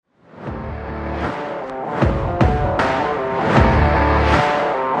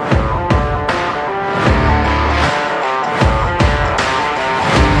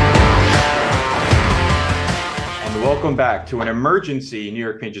back to an emergency New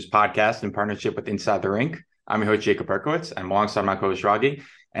York Rangers podcast in partnership with Inside the Rink. I'm your host, Jacob Berkowitz. I'm alongside my co-host, Shragi.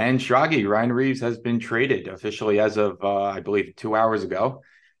 And Shragi, Ryan Reaves has been traded officially as of, I believe, 2 hours ago.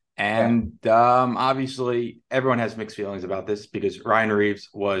 And obviously, everyone has mixed feelings about this because Ryan Reaves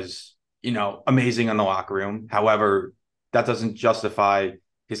was, amazing in the locker room. However, that doesn't justify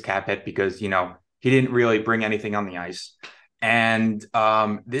his cap hit because, he didn't really bring anything on the ice. And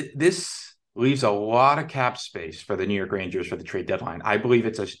this leaves a lot of cap space for the New York Rangers for the trade deadline. I believe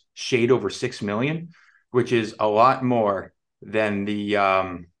it's a shade over $6 million, which is a lot more than the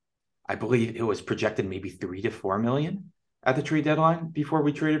I believe it was projected maybe 3 to 4 million at the trade deadline before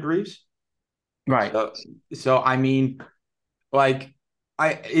we traded Reaves. Right. So I mean,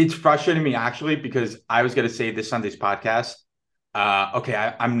 it's frustrating me actually because I was going to say this Sunday's podcast.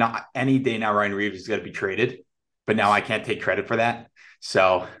 I'm not any day now. Ryan Reaves is going to be traded, but now I can't take credit for that.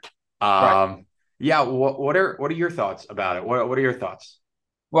 So, Right. yeah. What are your thoughts about it? What are your thoughts?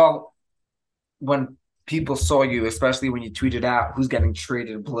 Well, when people saw you, especially when you tweeted out who's getting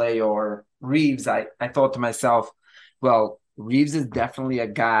traded, Blay or Reaves, I thought to myself, well, Reaves is definitely a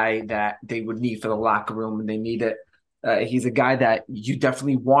guy that they would need for the locker room, and they need it. He's a guy that you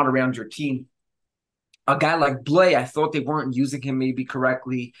definitely want around your team. A guy like Blay, I thought they weren't using him maybe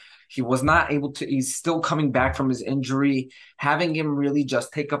correctly. He was not able to, he's still coming back from his injury. Having him really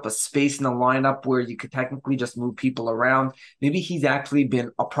just take up a space in the lineup where you could technically just move people around. Maybe he's actually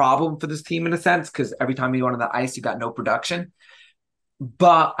been a problem for this team in a sense, because every time he went on the ice, you got no production.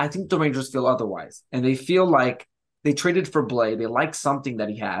 But I think the Rangers feel otherwise. And they feel like they traded for Blay. They like something that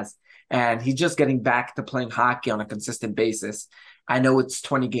he has. And he's just getting back to playing hockey on a consistent basis. I know it's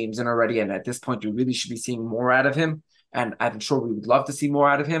 20 games in already, and at this point, we really should be seeing more out of him. And I'm sure we would love to see more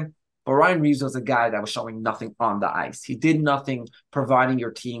out of him. But Ryan Reaves was a guy that was showing nothing on the ice. He did nothing providing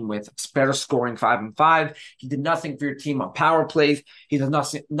your team with better scoring 5-on-5. He did nothing for your team on power plays. He does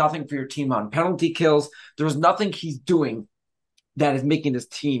nothing for your team on penalty kills. There was nothing he's doing that is making this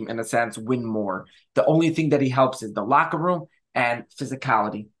team, in a sense, win more. The only thing that he helps is the locker room and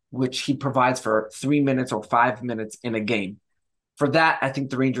physicality, which he provides for 3 minutes or 5 minutes in a game. For that, I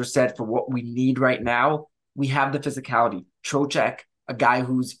think the Rangers said for what we need right now, we have the physicality. Trocheck, a guy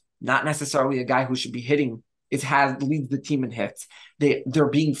who's not necessarily a guy who should be hitting, leads the team in hits. They're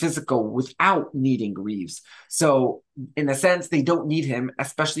being physical without needing Reaves. So in a sense, they don't need him,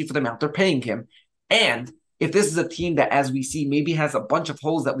 especially for the amount they're paying him. And if this is a team that, as we see, maybe has a bunch of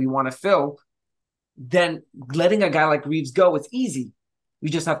holes that we want to fill, then letting a guy like Reaves go is easy. We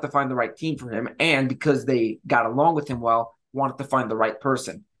just have to find the right team for him. And because they got along with him well, wanted to find the right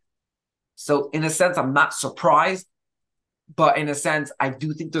person. So in a sense, I'm not surprised, but in a sense, I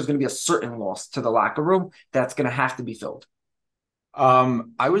do think there's going to be a certain loss to the locker room that's going to have to be filled.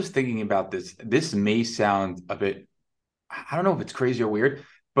 I was thinking about this. This may sound a bit, I don't know if it's crazy or weird,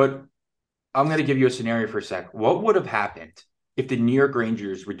 but I'm going to give you a scenario for a sec. What would have happened if the New York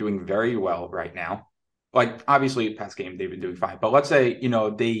Rangers were doing very well right now? Like, obviously, past game, they've been doing fine. But let's say,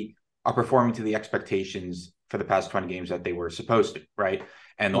 they are performing to the expectations for the past 20 games that they were supposed to, right?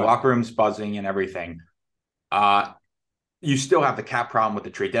 And the Right. locker room's buzzing and everything. You still have the cap problem with the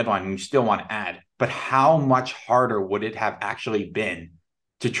trade deadline and you still want to add. But how much harder would it have actually been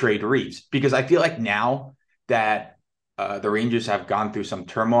to trade Reaves? Because I feel like now that the Rangers have gone through some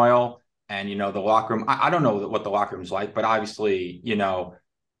turmoil and, the locker room, I don't know what the locker room's like, but obviously,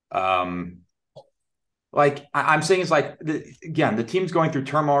 I'm saying it's like, again, the team's going through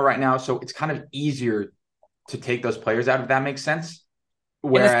turmoil right now. So it's kind of easier to take those players out, if that makes sense.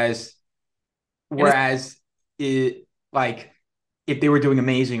 Whereas it, like, if they were doing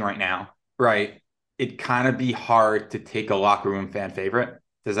amazing right now, right, it'd kind of be hard to take a locker room fan favorite.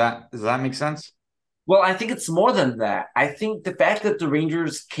 Does that make sense? Well, I think it's more than that. I think the fact that the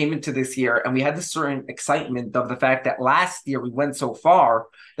Rangers came into this year and we had this certain excitement of the fact that last year we went so far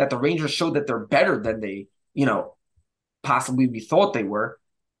that the Rangers showed that they're better than they, possibly we thought they were.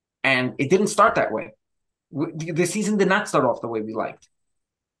 And it didn't start that way. The season did not start off the way we liked.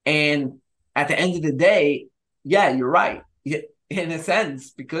 And at the end of the day, yeah, you're right. In a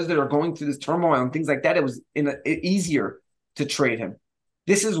sense, because they were going through this turmoil and things like that, it was easier to trade him.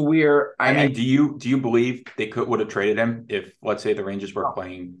 This is where I mean, do you believe they would have traded him if, let's say, the Rangers were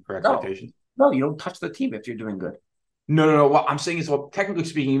playing for expectations? No, you don't touch the team if you're doing good. No. What I'm saying is, well, technically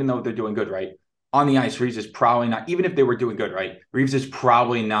speaking, even though they're doing good, right? On the ice, Reeves is probably not, even if they were doing good, right? Reeves is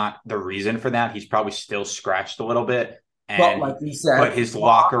probably not the reason for that. He's probably still scratched a little bit. But like you said, but his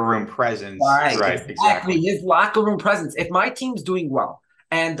locker room presence, right? Exactly. His locker room presence. If my team's doing well,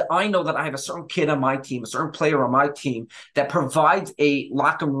 and I know that I have a certain kid on my team, a certain player on my team that provides a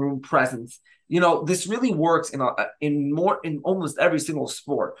locker room presence, This really works in almost every single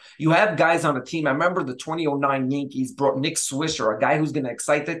sport. You have guys on a team. I remember the 2009 Yankees brought Nick Swisher, a guy who's going to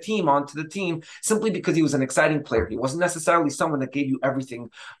excite the team, onto the team simply because he was an exciting player. He wasn't necessarily someone that gave you everything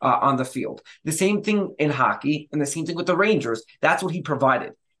on the field. The same thing in hockey, and the same thing with the Rangers. That's what he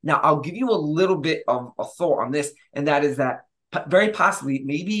provided. Now, I'll give you a little bit of a thought on this, and that is that very possibly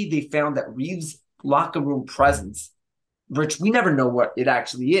maybe they found that Reaves' locker room presence, which we never know what it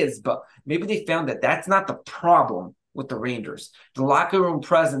actually is, but maybe they found that that's not the problem with the Rangers. The locker room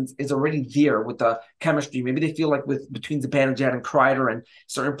presence is already there with the chemistry. Maybe they feel like between Zibanejad and Kreider and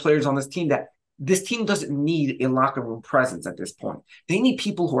certain players on this team that this team doesn't need a locker room presence at this point. They need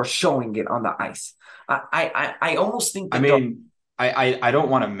people who are showing it on the ice. I almost think I that mean, I don't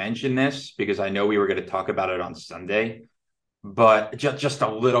want to mention this because I know we were going to talk about it on Sunday, but just a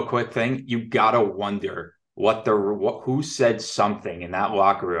little quick thing. You got to wonder who said something in that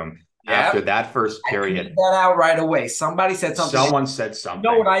locker room yeah, after that first I figured period. that out right away. Somebody said something. Someone said You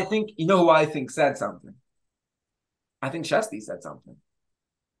know what something. I think? You know who I think said something? I think Chesty said something.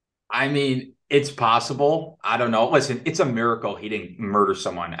 I mean, it's possible. I don't know. Listen, it's a miracle he didn't murder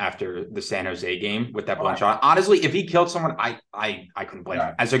someone after the San Jose game with that All blunt right. shot. Honestly, if he killed someone, I couldn't blame him.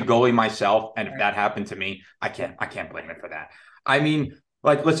 Yeah. As a goalie myself, and if that happened to me, I can't blame him for that. I mean,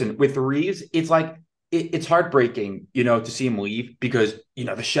 like, listen, with Reeves, it's like it's heartbreaking, to see him leave because the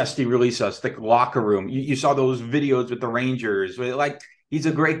Shesty release us, the locker room. You saw those videos with the Rangers. Like, he's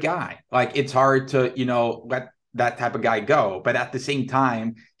a great guy. Like, it's hard to let that type of guy go. But at the same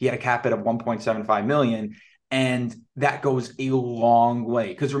time, he had a cap hit of 1.75 million. And that goes a long way.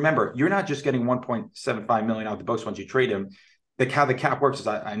 Because remember, you're not just getting 1.75 million out of the books once you trade him. How the cap works is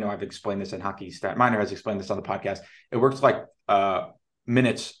I know I've explained this in Hockey Stat Minor has explained this on the podcast. It works like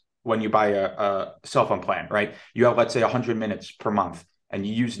minutes when you buy a cell phone plan, right? You have, let's say, 100 minutes per month, and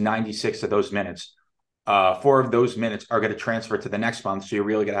you use 96 of those minutes. 4 of those minutes are going to transfer to the next month. So you're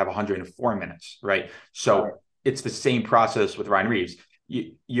really going to have 104 minutes, right? Right. So it's the same process with Ryan Reaves.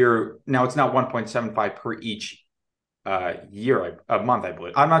 You're now it's not 1.75 per each year, a month, I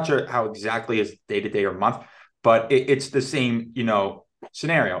believe. I'm not sure how exactly is day to day or month, but it's the same,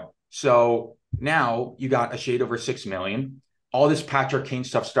 scenario. So now you got a shade over 6 million. All this Patrick Kane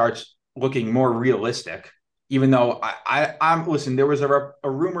stuff starts looking more realistic. Even though I'm listen, there was a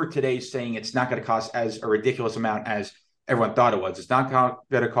rumor today saying it's not going to cost as a ridiculous amount as everyone thought it was. It's not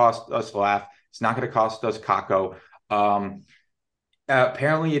going to cost us Laugh. It's not going to cost us Kako.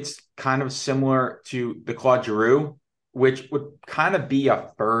 Apparently, it's kind of similar to the Claude Giroux, which would kind of be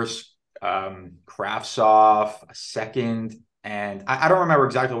a first, Kravtsov, a second, and I don't remember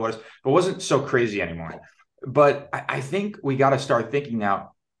exactly what it was, but it wasn't so crazy anymore. But I think we got to start thinking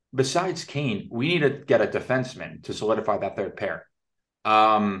now. Besides Kane, we need to get a defenseman to solidify that third pair.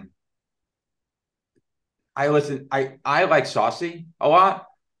 Um, I like Saucy a lot.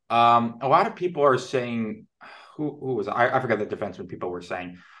 A lot of people are saying who was I forgot the defenseman people were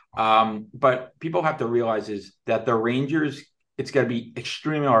saying. But people have to realize is that the Rangers, it's going to be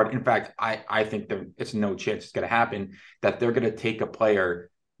extremely hard. In fact, I think that it's no chance it's going to happen that they're going to take a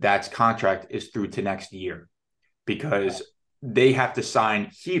player that's contract is through to next year because they have to sign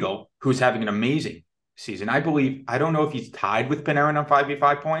Hedel, who's having an amazing season. I don't know if he's tied with Panarin on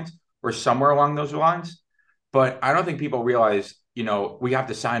 5v5 points or somewhere along those lines, but I don't think people realize, we have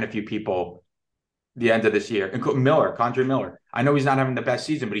to sign a few people the end of this year, including Condre Miller. I know he's not having the best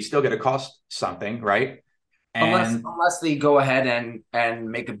season, but he's still going to cost something, right? Unless And unless they go ahead and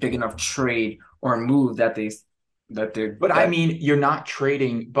make a big enough trade or move but I that mean, you're not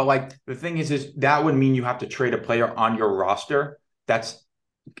trading. But like the thing is that would mean you have to trade a player on your roster that's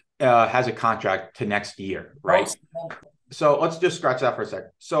has a contract to next year, right? So let's just scratch that for a sec.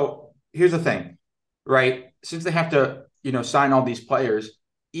 So here's the thing, right? Since they have to, sign all these players,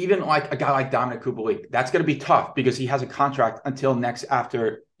 even like a guy like Dominic Kubalik, that's going to be tough because he has a contract until next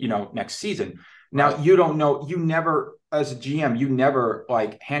season. Now right. you don't know, you never, as a GM, you never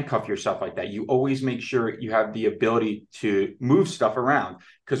like handcuff yourself like that. You always make sure you have the ability to move stuff around.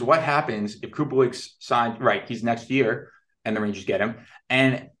 Because what happens if Kubalik's signed, right? He's next year and the Rangers get him.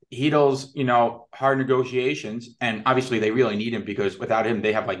 And Hedel's, hard negotiations. And obviously they really need him because without him,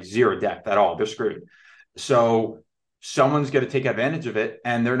 they have like zero depth at all. They're screwed. So someone's going to take advantage of it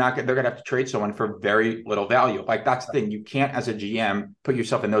and they're going to have to trade someone for very little value. Like that's the thing. You can't, as a GM, put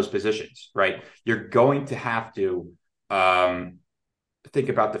yourself in those positions, right? You're going to have to think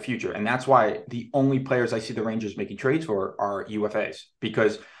about the future. And that's why the only players I see the Rangers making trades for are UFAs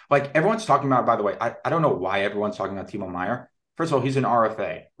because like everyone's talking about, by the way, I don't know why everyone's talking about Timo Meier. First of all, he's an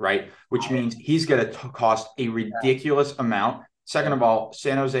RFA, right? Which means he's going to cost a ridiculous amount. Second of all,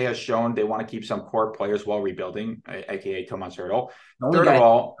 San Jose has shown they want to keep some core players while rebuilding, aka Tomas Hertl. The only Third of guy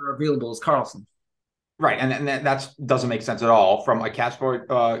all, available is Carlson. right, and that doesn't make sense at all from a cap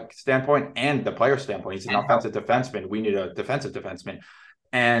standpoint and the player standpoint. He's an And help. offensive defenseman. We need a defensive defenseman.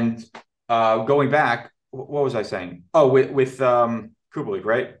 And going back, what was I saying? Oh, with Kubalik,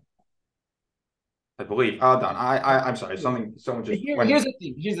 right? I believe. Oh, done. I'm sorry. Someone just Here's went.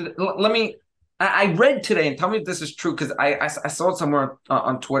 the thing. Let me. I read today, and tell me if this is true, because I saw it somewhere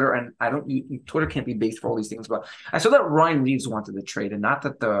on Twitter, and I don't. Twitter can't be based for all these things, but I saw that Ryan Reaves wanted to trade, and not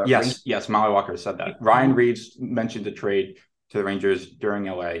that the Yes, yes. Molly Walker said that. Ryan Reaves mentioned the trade to the Rangers during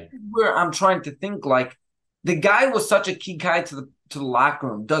LA. Where I'm trying to think, like, the guy was such a key guy to the locker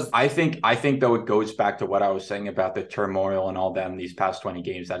room. I think though it goes back to what I was saying about the turmoil and all them these past 20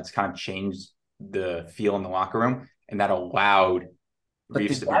 games, that it's kind of changed the feel in the locker room, and that allowed But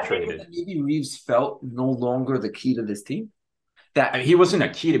Reaves did to be that mean traded. that maybe Reaves felt no longer the key to this team? I That mean, he wasn't a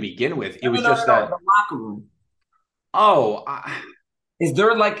key to begin with. It was just no, that, the locker room. oh, Is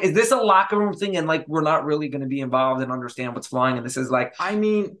this a locker room thing, and like we're not really going to be involved and understand what's flying, and this is like I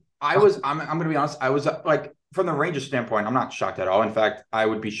mean, I'm going to be honest. I was like, from the Rangers standpoint, I'm not shocked at all. In fact, I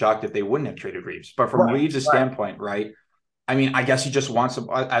would be shocked if they wouldn't have traded Reaves. But from right, Reaves' right. standpoint, right? I mean, I guess he just wants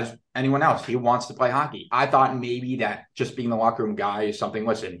to, as anyone else, he wants to play hockey. I thought maybe that just being the locker room guy is something.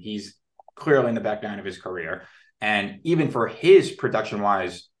 Listen, he's clearly in the back nine of his career. And even for his production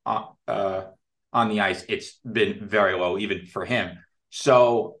wise on the ice, it's been very low, even for him.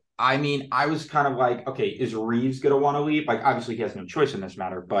 So, I mean, I was kind of like, okay, is Reeves going to want to leave? Like, obviously, he has no choice in this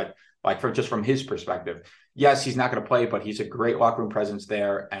matter, but like, from his perspective, yes, he's not going to play, but he's a great locker room presence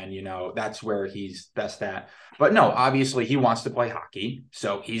there. And, that's where he's best at. But no, obviously he wants to play hockey,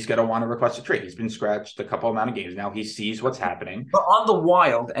 so he's going to want to request a trade. He's been scratched a couple amount of games now. He sees what's happening. But on the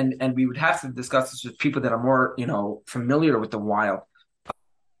Wild, and we would have to discuss this with people that are more familiar with the Wild.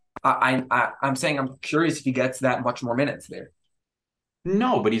 I'm saying I'm curious if he gets that much more minutes there.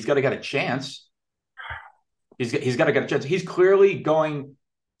 No, but he's got to get a chance. He's got to get a chance. He's clearly going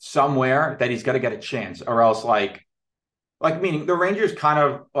somewhere that he's got to get a chance, or else meaning the Rangers kind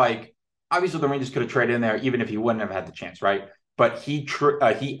of like, obviously the Rangers could have traded in there even if he wouldn't have had the chance, right? But he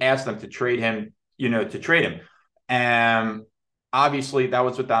asked them to trade him, to trade him, and obviously that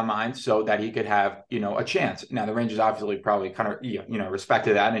was with that mind, so that he could have a chance. Now the Rangers obviously probably kind of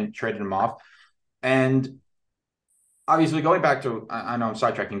respected that and traded him off, and obviously going back to, I know I'm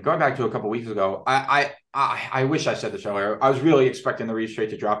sidetracking, going back to a couple of weeks ago, I wish I said this earlier. I was really expecting the Reeves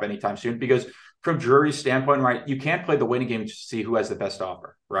trade to drop anytime soon, because from Drury's standpoint, right, you can't play the waiting game to see who has the best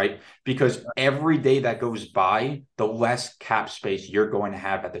offer, right? Because every day that goes by, the less cap space you're going to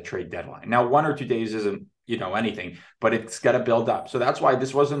have at the trade deadline. Now, 1 or 2 days isn't, anything, but it's got to build up. So that's why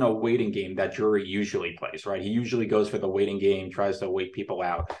this wasn't a waiting game that Drury usually plays, right? He usually goes for the waiting game, tries to wait people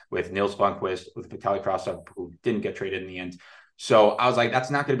out with Nils Lundqvist, with Vitaly Krasov, who didn't get traded in the end. So I was like, that's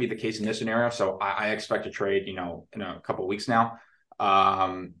not going to be the case in this scenario. So I expect a trade, in a couple of weeks now.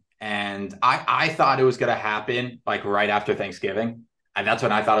 And I thought it was going to happen like right after Thanksgiving. And that's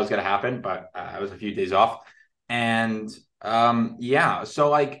when I thought it was going to happen, but I was a few days off. And yeah, so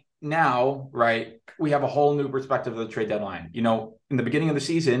like now, right, we have a whole new perspective of the trade deadline. In the beginning of the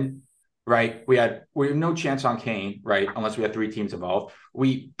season, right, we had no chance on Kane, right, unless we had three teams involved.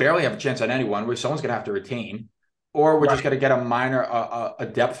 We barely have a chance on anyone where someone's going to have to retain, or we're just going to get a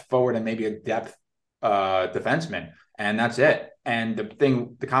depth forward and maybe a depth defenseman, and that's it. And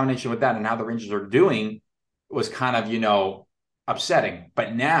the combination with that and how the Rangers are doing was kind of, upsetting.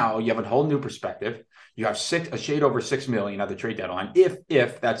 But now you have a whole new perspective. You have a shade over 6 million at the trade deadline. If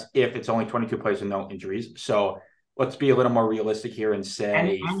it's only 22 players with no injuries. So let's be a little more realistic here and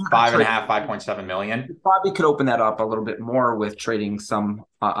say And 5.5, 5.7 million. you probably could open that up a little bit more with trading some,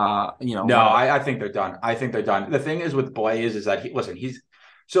 No, one of I think they're done. I think they're done. The thing is with Blaze is that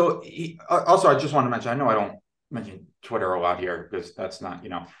also, I just want to mention, I know I don't mention Twitter a lot here because that's not,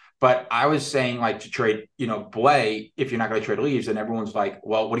 but I was saying like to trade, Blay, if you're not going to trade Reaves, and everyone's like,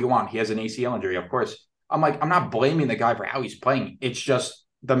 well, what do you want? He has an ACL injury, of course. I'm like, I'm not blaming the guy for how he's playing. It's just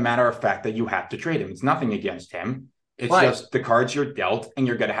the matter of fact that you have to trade him. It's nothing against him. It's right. just the cards you're dealt, and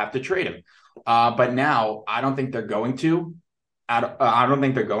you're going to have to trade him. But now I don't think they're going to. I don't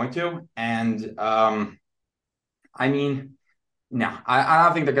think they're going to. And I mean, no, I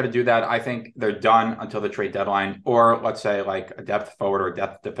don't think they're going to do that. I think they're done until the trade deadline, or let's say like a depth forward or a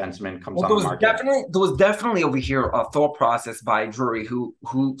depth defenseman comes Well, on the market. there was definitely over here a thought process by Drury who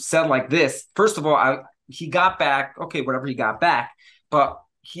said like this. First of all, he got back, okay, whatever he got back, but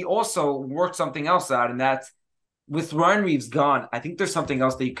he also worked something else out, and that's with Ryan Reaves gone, I think there's something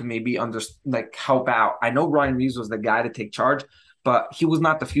else that you can maybe help out. I know Ryan Reaves was the guy to take charge, but he was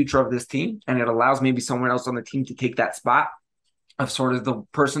not the future of this team, and it allows maybe someone else on the team to take that spot of sort of the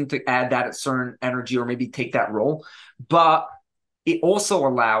person to add that certain energy or maybe take that role. But it also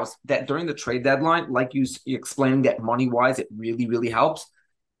allows that during the trade deadline, like you explained, that money wise, it really, really helps.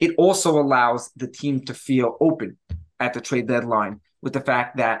 It also allows the team to feel open at the trade deadline with the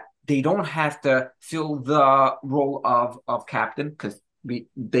fact that they don't have to fill the role of captain because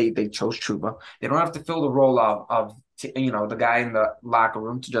they chose Truba. They don't have to fill the role of the guy in the locker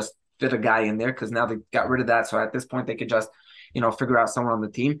room to just fit a guy in there because now they got rid of that. So at this point, they could just figure out someone on the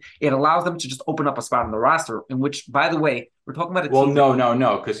team. It allows them to just open up a spot on the roster, in which, by the way, we're talking about a well, team.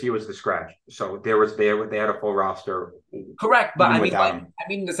 No, because he was the scratch. So they had a full roster. Correct, but even without him. I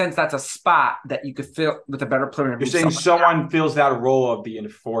mean, in the sense that's a spot that you could fill with a better player. You're saying someone fills that role of the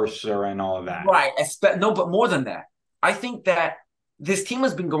enforcer and all of that, right? No, but more than that, I think that this team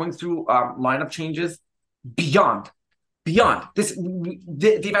has been going through lineup changes beyond this.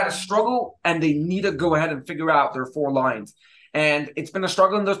 They've had a struggle, and they need to go ahead and figure out their four lines. And it's been a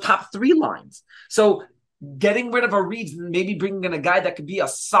struggle in those top three lines. So getting rid of a Reaves and maybe bringing in a guy that could be a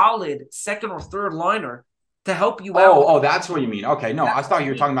solid second or third liner to help you out. Oh, that's what you mean. Okay, no, I thought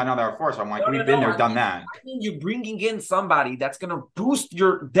you were talking about another force. I'm like, we've been there, done that. I mean, you're bringing in somebody that's going to boost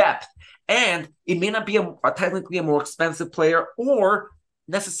your depth, and it may not be technically a more expensive player or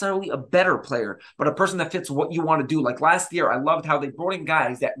necessarily a better player, but a person that fits what you want to do. Like last year, I loved how they brought in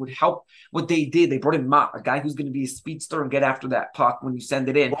guys that would help what they did. They brought in Mott, a guy who's going to be a speedster and get after that puck when you send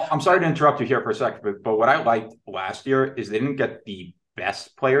it in. Well, I'm sorry to interrupt you here for a second, but what I liked last year is they didn't get the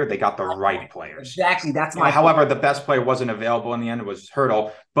best player, they got the right players. Exactly, that's my however, the best player wasn't available in the end. It was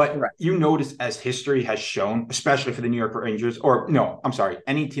Hurdle. But Correct. You notice, as history has shown, especially for the New York Rangers, or no, I'm sorry,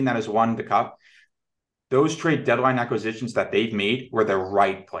 any team that has won the Cup, those trade deadline acquisitions that they've made were the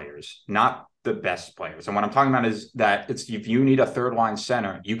right players, not the best players. And what I'm talking about is that if you need a third line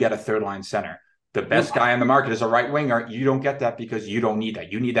center, you get a third line center. The best guy on the market is a right winger. You don't get that because you don't need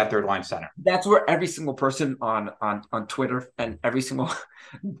that. You need that third line center. That's where every single person on Twitter and every single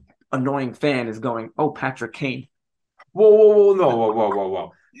annoying fan is going, oh, Patrick Kane.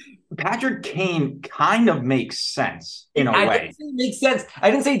 Whoa. Patrick Kane kind of makes sense in a way. I didn't say it makes sense.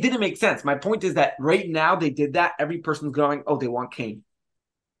 I didn't say it didn't make sense. My point is that right now they did that. Every person's going, oh, they want Kane.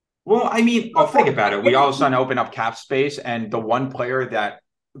 Well, I mean, think about it. We all of a sudden open up cap space, and the one player that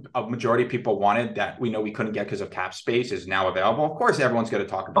a majority of people wanted that we know we couldn't get because of cap space is now available. Of course, everyone's going to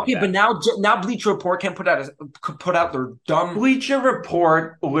talk about that. Okay, but now Bleacher Report can't put out their dumb. Bleacher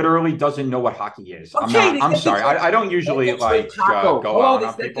Report literally doesn't know what hockey is. Okay, I'm sorry. I don't usually go on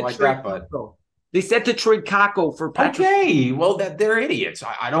people like that, but they said to trade Kako for Patrick. Okay, well, they're idiots.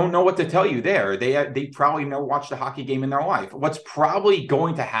 I don't know what to tell you there. They probably never watched a hockey game in their life. What's probably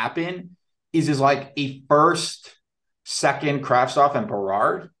going to happen is like a first, second Kravtsov and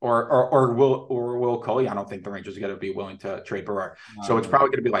Berard, or Will Cully. I don't think the Rangers are going to be willing to trade Berard, so it's probably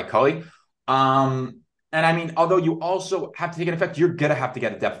going to be like Cully. And I mean, although you also have to take an effect, you're going to have to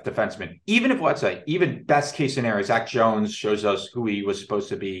get a depth defenseman. Even if, let's say, even best case scenario, Zach Jones shows us who he was supposed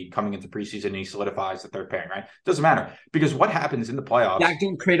to be coming into preseason and he solidifies the third pairing, right? Doesn't matter. Because what happens in the playoffs...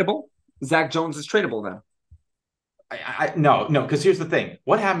 Zach Jones is tradable then. No, because here's the thing.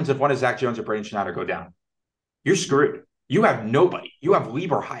 What happens if one of Zach Jones or Braden Schneider go down? You're screwed. You have nobody. You have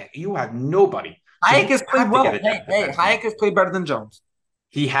Lieber Hayek. You have nobody. So Hayek has played well. Hayek has played better than Jones.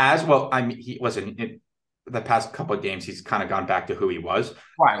 He has. Well, I mean, he wasn't... The past couple of games, he's kind of gone back to who he was.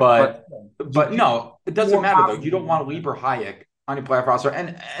 Right, but no, it doesn't matter though. You don't want Lieber Hayek on your playoff roster.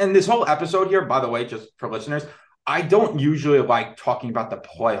 And this whole episode here, by the way, just for listeners, I don't usually like talking about the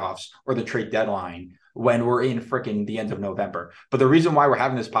playoffs or the trade deadline when we're in freaking the end of November. But the reason why we're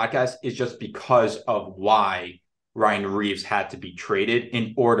having this podcast is just because of why Ryan Reaves had to be traded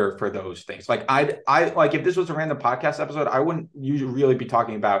in order for those things. Like I like if this was a random podcast episode, I wouldn't usually really be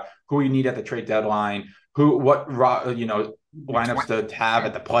talking about who you need at the trade deadline, lineups to have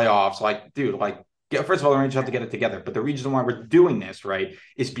at the playoffs. Like, dude, first of all, the Rangers have to get it together. But the reason why we're doing this, right,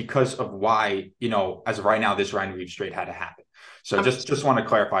 is because of why, as of right now, this Ryan Reaves trade had to happen. So just want to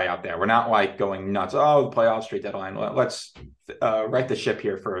clarify out there. We're not like going nuts. Oh, the playoffs, trade deadline. Let's right the ship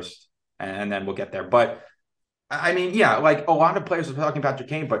here first, and then we'll get there. But I mean, yeah, like a lot of players are talking about Patrick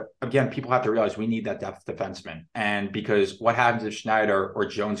Kane, but again, people have to realize we need that depth defenseman. And because what happens if Schneider or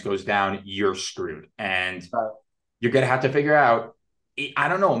Jones goes down, you're screwed. And you're going to have to figure out, I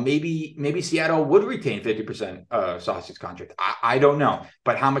don't know, maybe Seattle would retain 50% Sauce's contract. I don't know.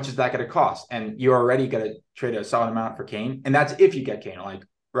 But how much is that going to cost? And you're already going to trade a solid amount for Kane. And that's if you get Kane,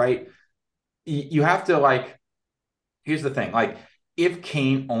 right? You have to here's the thing. Like, if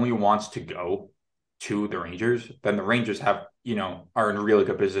Kane only wants to go to the Rangers, then the Rangers are in a really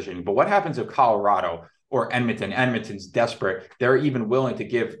good position. But what happens if Colorado or Edmonton's desperate? They're even willing to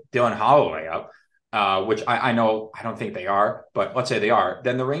give Dylan Holloway up, which I know I don't think they are, but let's say they are.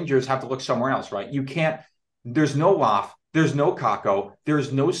 Then the Rangers have to look somewhere else, right? You can't, there's no Loft, there's no Kako,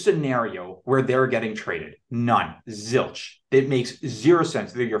 there's no scenario where they're getting traded. None. Zilch. It makes zero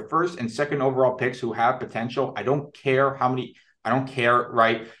sense. They're your first and second overall picks who have potential. I don't care how many, I don't care,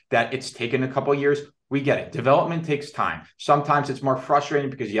 right, that it's taken a couple of years. We get it. Development takes time. Sometimes it's more frustrating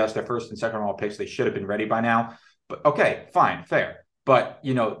because, yes, they're first and second overall picks. They should have been ready by now. But okay, fine, fair. But,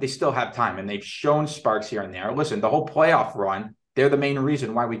 they still have time, and they've shown sparks here and there. Listen, the whole playoff run, they're the main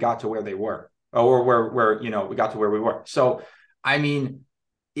reason why we got to where they were, or where we got to where we were. So, I mean,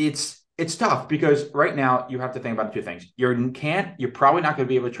 it's tough because right now you have to think about two things. You're probably not going to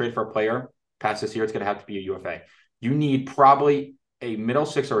be able to trade for a player past this year. It's going to have to be a UFA. You need probably a middle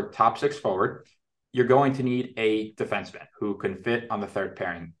six or top six forward. You're going to need a defenseman who can fit on the third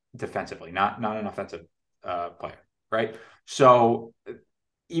pairing defensively, not an offensive player, right? So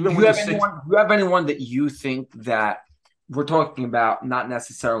even with the six, do you have anyone that you think that we're talking about, not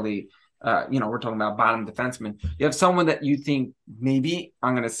necessarily, we're talking about bottom defenseman. You have someone that you think maybe,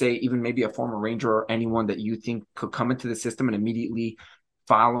 I'm going to say even maybe a former Ranger or anyone that you think could come into the system and immediately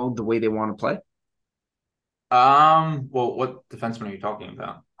follow the way they want to play? well, what defenseman are you talking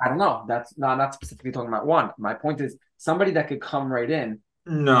about? I don't know. That's not specifically talking about one. My point is somebody that could come right in.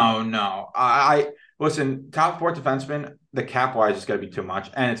 No, no. I listen, top four defenseman, the cap wise is going to be too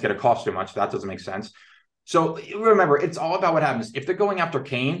much and it's going to cost too much. That doesn't make sense. So remember, it's all about what happens. If they're going after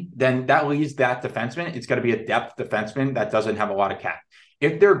Kane, then that leaves that defenseman. It's got to be a depth defenseman that doesn't have a lot of cap.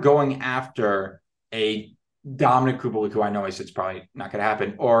 If they're going after a Dominic Kubalik, who I know it's probably not going to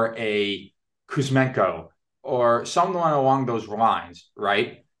happen, or a Kuzmenko, or someone along those lines,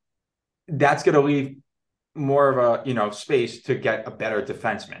 right? That's going to leave more of a space to get a better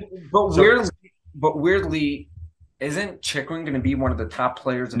defenseman. But So weirdly, isn't Chikrin going to be one of the top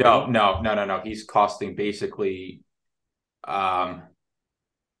players no. He's costing basically,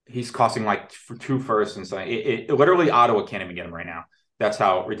 he's costing like two firsts and something. It literally Ottawa can't even get him right now. That's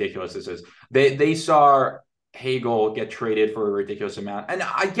how ridiculous this is. They saw Hagel get traded for a ridiculous amount, and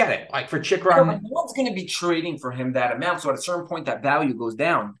I get it. Like for Chikrin, no one's going to be trading for him that amount. So at a certain point, that value goes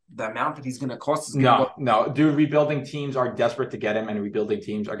down. The amount that he's going to cost is going to go. No, dude. Rebuilding teams are desperate to get him, and rebuilding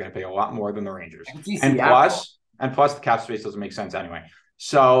teams are going to pay a lot more than the Rangers. And plus, the cap space doesn't make sense anyway.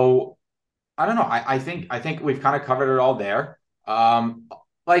 So I don't know. I think we've kind of covered it all there.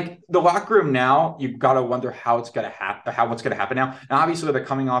 Like the locker room now, you've got to wonder how it's going to happen. What's going to happen now? Now, obviously, they're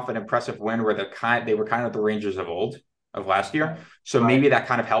coming off an impressive win where they were kind of the Rangers of last year. So maybe that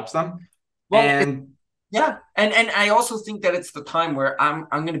kind of helps them. Well, and I also think that it's the time where I'm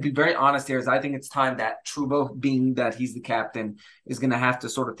going to be very honest here. Is I think it's time that Trouba, being that he's the captain, is going to have to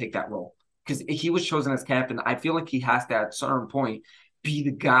sort of take that role because he was chosen as captain. I feel like he has to at a certain point be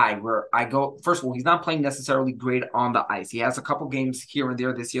the guy where I go. First of all, he's not playing necessarily great on the ice. He has a couple games here and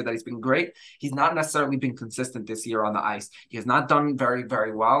there this year that he's been great. He's not necessarily been consistent this year on the ice. He has not done very,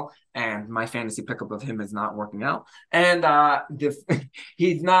 very well. And my fantasy pickup of him is not working out. And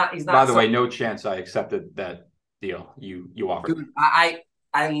he's not. By the way, no chance I accepted that deal you offered. Dude, I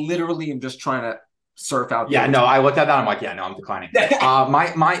literally am just trying to surf out. Yeah, no, I looked at that. I'm like, yeah, no, I'm declining.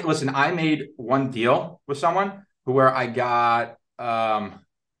 Listen, I made one deal with someone where I got. I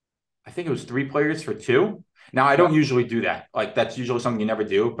think it was 3 players for 2. Now I don't usually do that. Like that's usually something you never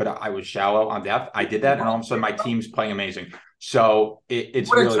do, but I was shallow on depth. I did that, and all of a sudden my team's playing amazing. So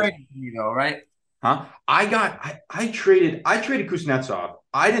it's really, right? Huh? I traded Kuznetsov.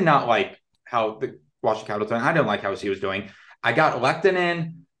 I did not like how the Washington Capitals done. I didn't like how he was doing. I got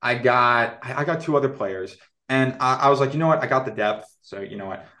Lehtonen. I got 2 other players, and I was like, you know what? I got the depth, so you know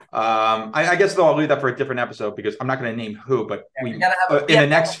what? I guess though I'll leave that for a different episode because I'm not going to name who, but in the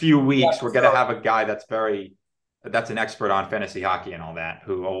next few weeks we're going to have a guy that's an expert on fantasy hockey and all that,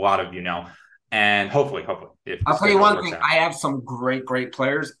 who a lot of you know, and hopefully, if I'll tell you one thing, I have some great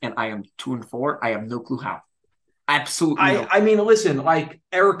players, and I am 2-4. I have no clue how. Absolutely. I mean, listen, like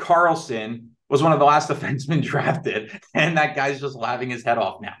Erik Karlsson was one of the last defensemen drafted, and that guy's just laughing his head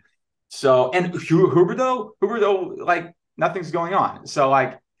off now. So, and Huberdeau, like nothing's going on. So,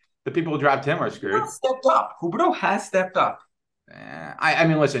 like. The people who draft him are screwed. Huberdeau has stepped up. I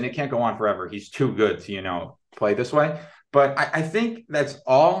mean, listen, it can't go on forever. He's too good to, play this way. But I think that's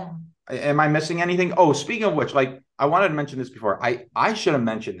all. Am I missing anything? Oh, speaking of which, like, I wanted to mention this before. I should have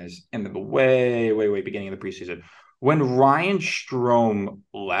mentioned this in the way beginning of the preseason. When Ryan Strome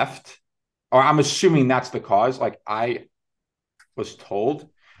left, or I'm assuming that's the cause. Like I was told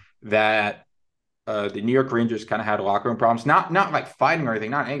that the New York Rangers kind of had locker room problems, not like fighting or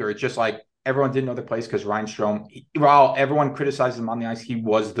anything, not anger. It's just like everyone didn't know their place because Ryan Strome, while everyone criticized him on the ice, he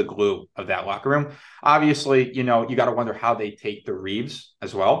was the glue of that locker room. Obviously, you know, you got to wonder how they take the Reaves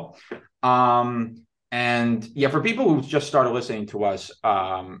as well. And yeah, for people who just started listening to us,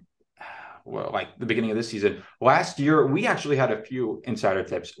 well, like the beginning of this season, last year, we actually had a few insider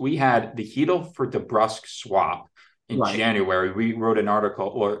tips. We had the Heedle for DeBrusque swap in Right. January. We wrote an article,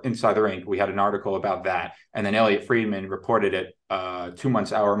 or Inside the Rink, we had an article about that. And then Elliot Friedman reported it 2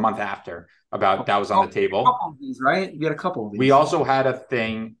 months or a month after about that was on the Oh, a table. couple of these, right? You had a couple of We these. also had a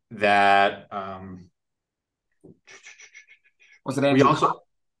thing that Was it we Andrew Copp? also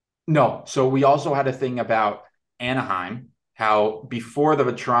no. So we also had a thing about Anaheim, how before the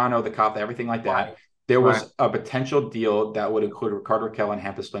Vetrano, the Cop, everything like that, Right. there Right. was a potential deal that would include Ricardo Rakell and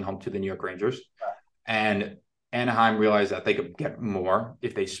Hampus Lindholm to the New York Rangers. And Anaheim realized that they could get more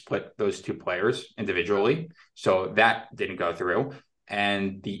if they split those two players individually. So that didn't go through.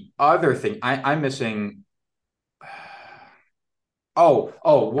 And the other thing I'm missing.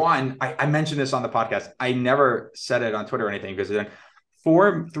 One, I mentioned this on the podcast. I never said it on Twitter or anything because then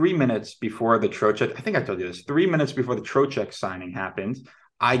 3 minutes before the Trocheck, I think I told you this, 3 minutes before the Trocheck signing happened,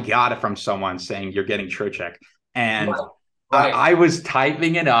 I got it from someone saying you're getting Trocheck. And Right. Right. I was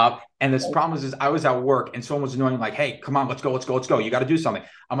typing it up. And this problem is I was at work and someone was annoying, like, hey, come on, let's go, let's go, let's go. You got to do something.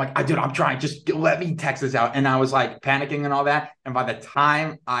 I'm like, dude, I'm trying. Just let me text this out. And I was like panicking and all that. And by the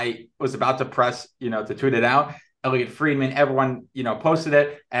time I was about to press, to tweet it out, Elliot Friedman, everyone, posted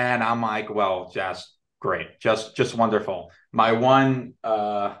it. And I'm like, well, just great. Just wonderful. My one,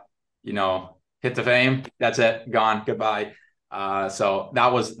 hit to fame. That's it. Gone. Goodbye. So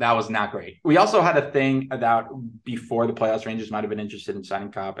that was not great. We also had a thing about before the playoffs, Rangers might have been interested in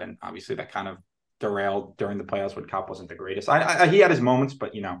signing Copp, and obviously that kind of derailed during the playoffs when Copp wasn't the greatest. He had his moments,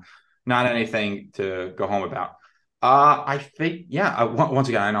 but not anything to go home about. I think once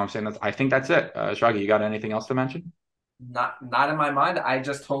again, I know I'm saying that. I think that's it. Shaggy, you got anything else to mention? Not in my mind. I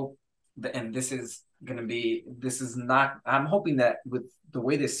just hope that, and this is not. I'm hoping that with the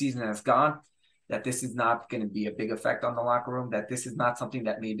way this season has gone, that this is not going to be a big effect on the locker room. That this is not something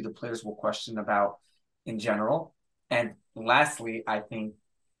that maybe the players will question about in general. And lastly, I think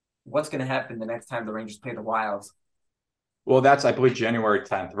what's going to happen the next time the Rangers play the Wilds. Well, that's I believe January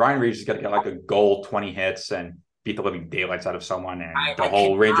 10th. Ryan Reaves is going to get like a goal, 20 hits, and beat the living daylights out of someone, and the I cannot.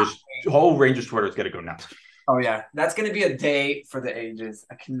 whole Rangers Twitter is going to go nuts. Oh yeah, that's going to be a day for the ages.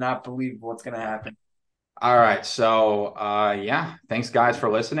 I cannot believe what's going to happen. All right. So thanks guys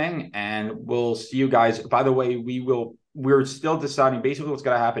for listening. And we'll see you guys. By the way, we're still deciding. Basically, what's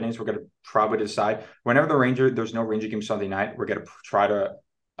gonna happen is we're gonna probably decide whenever there's no Ranger game Sunday night, we're gonna try to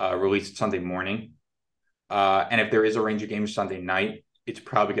release it Sunday morning. And if there is a Ranger game Sunday night, it's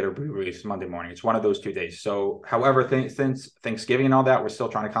probably gonna be released Monday morning. It's one of those 2 days. So however, since Thanksgiving and all that, we're still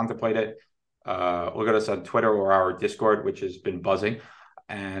trying to contemplate it. Look at us on Twitter or our Discord, which has been buzzing.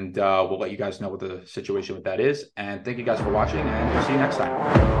 And we'll let you guys know what the situation with that is. And thank you guys for watching, and we'll see you next time.